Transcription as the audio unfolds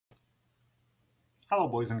Hello,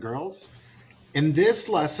 boys and girls. In this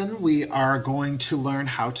lesson, we are going to learn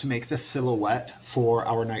how to make the silhouette for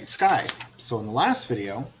our night sky. So in the last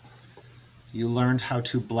video, you learned how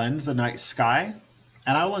to blend the night sky,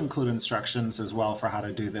 and I will include instructions as well for how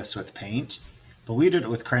to do this with paint. But we did it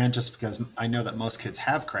with crayon just because I know that most kids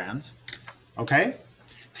have crayons. Okay?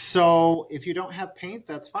 So if you don't have paint,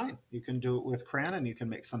 that's fine. You can do it with crayon and you can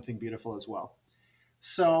make something beautiful as well.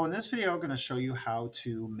 So in this video, I'm going to show you how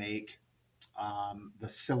to make the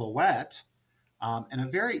silhouette, and a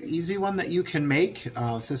very easy one that you can make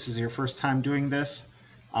if this is your first time doing this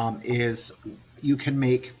is you can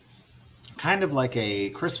make kind of like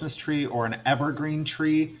a Christmas tree or an evergreen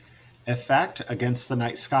tree effect against the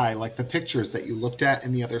night sky, like the pictures that you looked at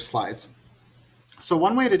in the other slides. So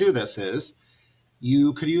one way to do this is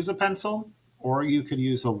you could use a pencil or you could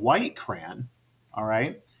use a white crayon. All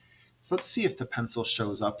right. So let's see if the pencil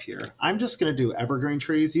shows up here. I'm just going to do evergreen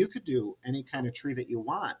trees. You could do any kind of tree that you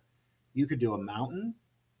want. You could do a mountain.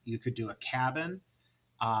 You could do a cabin,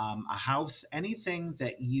 a house, anything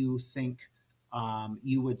that you think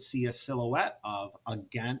you would see a silhouette of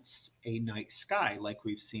against a night sky like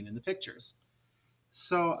we've seen in the pictures.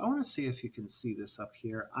 So I want to see if you can see this up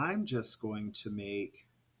here. I'm just going to make,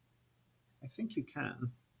 I think you can,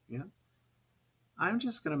 yeah. I'm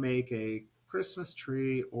just going to make a Christmas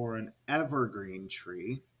tree or an evergreen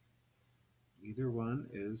tree. Either one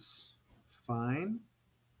is fine.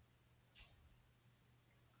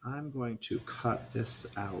 I'm going to cut this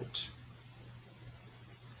out.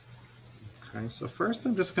 Okay, so first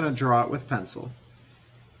I'm just going to draw it with pencil.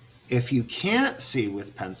 If you can't see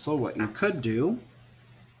with pencil, what you could do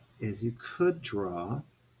is you could draw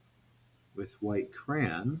with white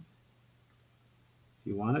crayon if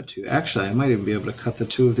you wanted to. Actually, I might even be able to cut the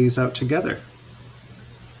two of these out together.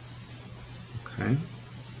 Okay.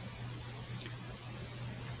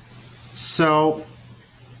 So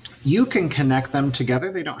you can connect them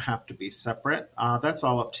together. They don't have to be separate. That's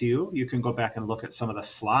all up to you. You can go back and look at some of the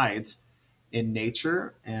slides in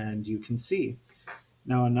nature and you can see.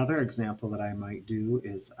 Now another example that I might do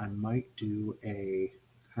is I might do a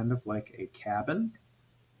kind of like a cabin.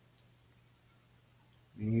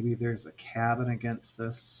 Maybe there's a cabin against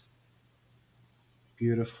this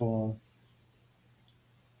beautiful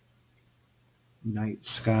night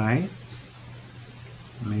sky.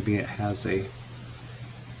 Maybe it has a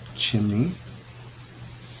chimney.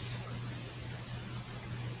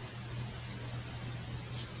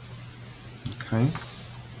 Okay.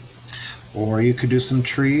 Or you could do some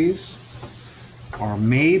trees. Or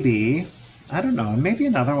maybe, I don't know, maybe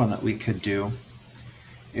another one that we could do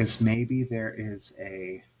is maybe there is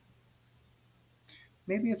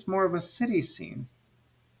maybe it's more of a city scene.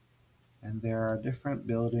 And there are different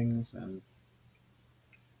buildings and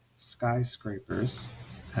skyscrapers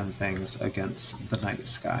and things against the night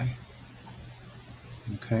sky.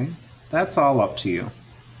 Okay, that's all up to you.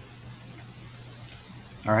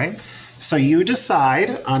 All right, so you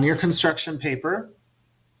decide on your construction paper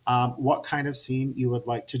what kind of scene you would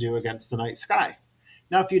like to do against the night sky.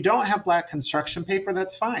 Now, if you don't have black construction paper,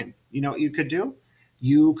 that's fine. You know what you could do?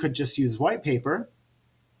 You could just use white paper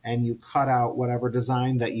and you cut out whatever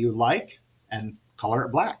design that you like and color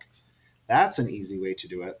it black. That's an easy way to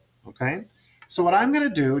do it, okay? So what I'm going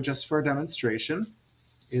to do, just for a demonstration,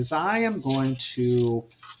 is I am going to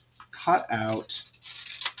cut out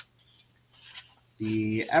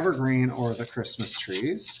the evergreen or the Christmas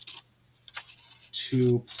trees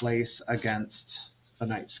to place against the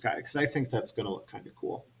night sky, because I think that's going to look kind of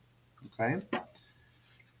cool, okay?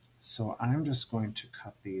 So I'm just going to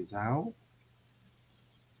cut these out.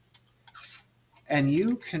 And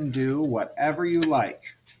you can do whatever you like.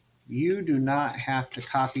 You do not have to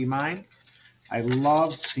copy mine. I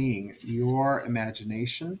love seeing your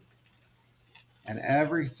imagination and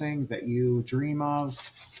everything that you dream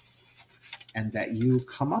of and that you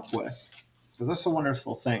come up with. So that's a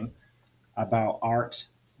wonderful thing about art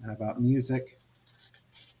and about music.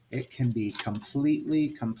 It can be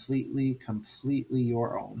completely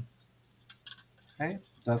your own. Okay?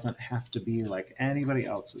 It doesn't have to be like anybody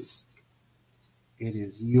else's. It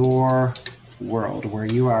is your world where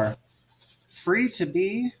you are free to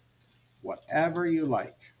be whatever you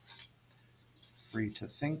like. Free to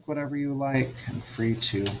think whatever you like and free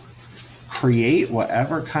to create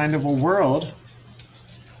whatever kind of a world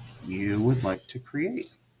you would like to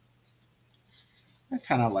create. I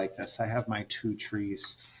kind of like this. I have my two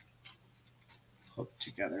trees hooked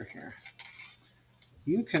together here.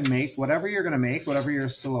 You can make whatever you're going to make, whatever your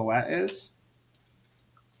silhouette is.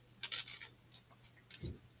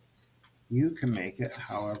 You can make it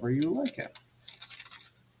however you like it.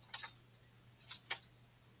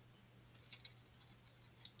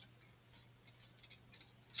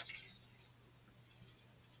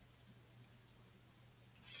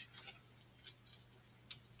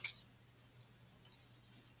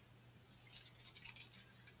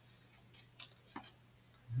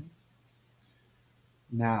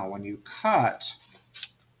 Now, when you cut,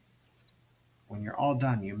 when you're all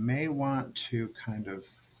done, you may want to kind of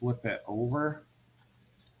flip it over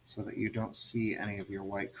so that you don't see any of your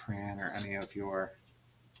white crayon or any of your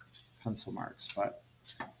pencil marks. But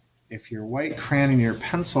if your white crayon and your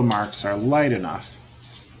pencil marks are light enough,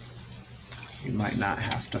 you might not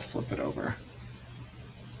have to flip it over.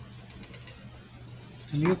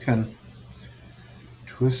 And you can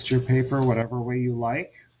twist your paper whatever way you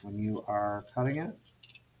like when you are cutting it.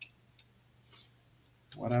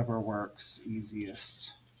 Whatever works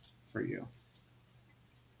easiest for you.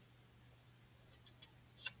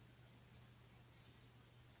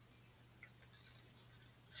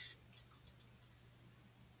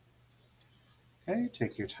 Okay,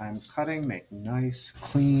 take your time cutting, make nice,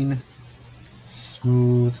 clean,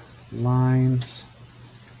 smooth lines.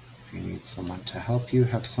 If you need someone to help you,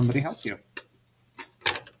 have somebody help you.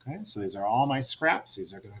 Okay, so these are all my scraps.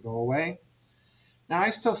 These are going to go away. Now I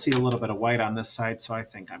still see a little bit of white on this side, so I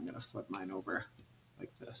think I'm going to flip mine over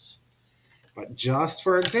like this. But just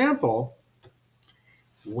for example,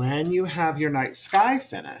 when you have your night sky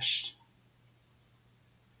finished,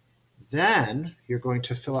 then you're going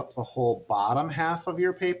to fill up the whole bottom half of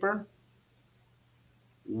your paper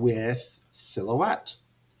with silhouette.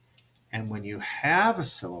 And when you have a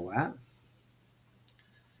silhouette,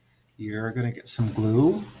 you're going to get some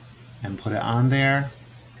glue and put it on there.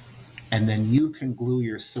 And then you can glue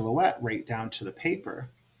your silhouette right down to the paper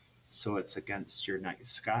so it's against your night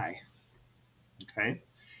sky. Okay?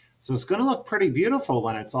 So it's going to look pretty beautiful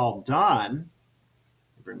when it's all done.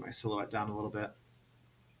 I'll bring my silhouette down a little bit.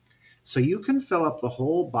 So you can fill up the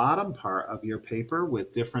whole bottom part of your paper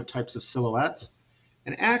with different types of silhouettes.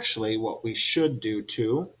 And actually what we should do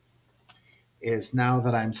too is, now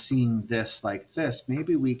that I'm seeing this like this,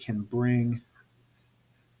 maybe we can bring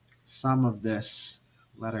some of this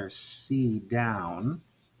letter C down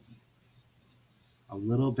a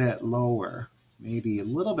little bit lower, maybe a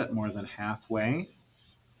little bit more than halfway,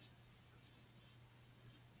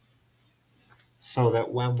 so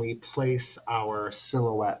that when we place our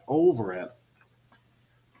silhouette over it,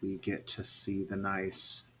 we get to see the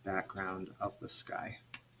nice background of the sky.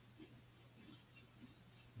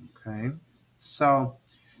 Okay, so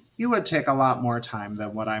you would take a lot more time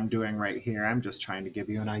than what I'm doing right here. I'm just trying to give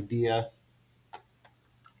you an idea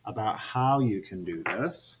about how you can do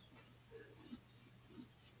this.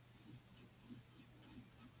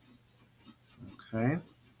 Okay,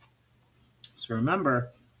 so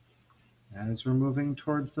remember, as we're moving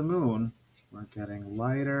towards the moon, we're getting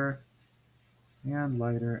lighter and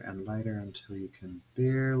lighter and lighter until you can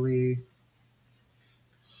barely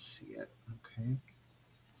see it. Okay,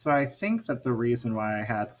 so I think that the reason why I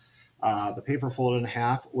had the paper folded in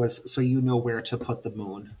half was so you know where to put the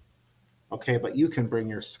moon. Okay, but you can bring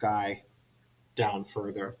your sky down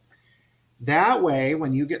further. That way,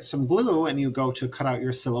 when you get some glue and you go to cut out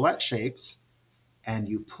your silhouette shapes, and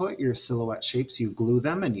you put your silhouette shapes, you glue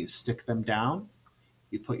them and you stick them down,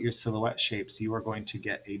 you put your silhouette shapes, you are going to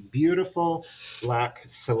get a beautiful black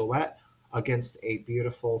silhouette against a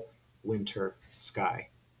beautiful winter sky.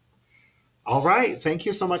 All right, thank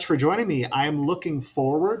you so much for joining me. I am looking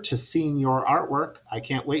forward to seeing your artwork. I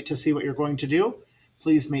can't wait to see what you're going to do.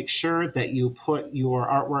 Please make sure that you put your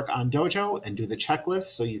artwork on Dojo and do the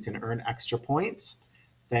checklist so you can earn extra points.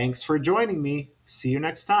 Thanks for joining me. See you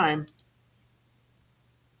next time.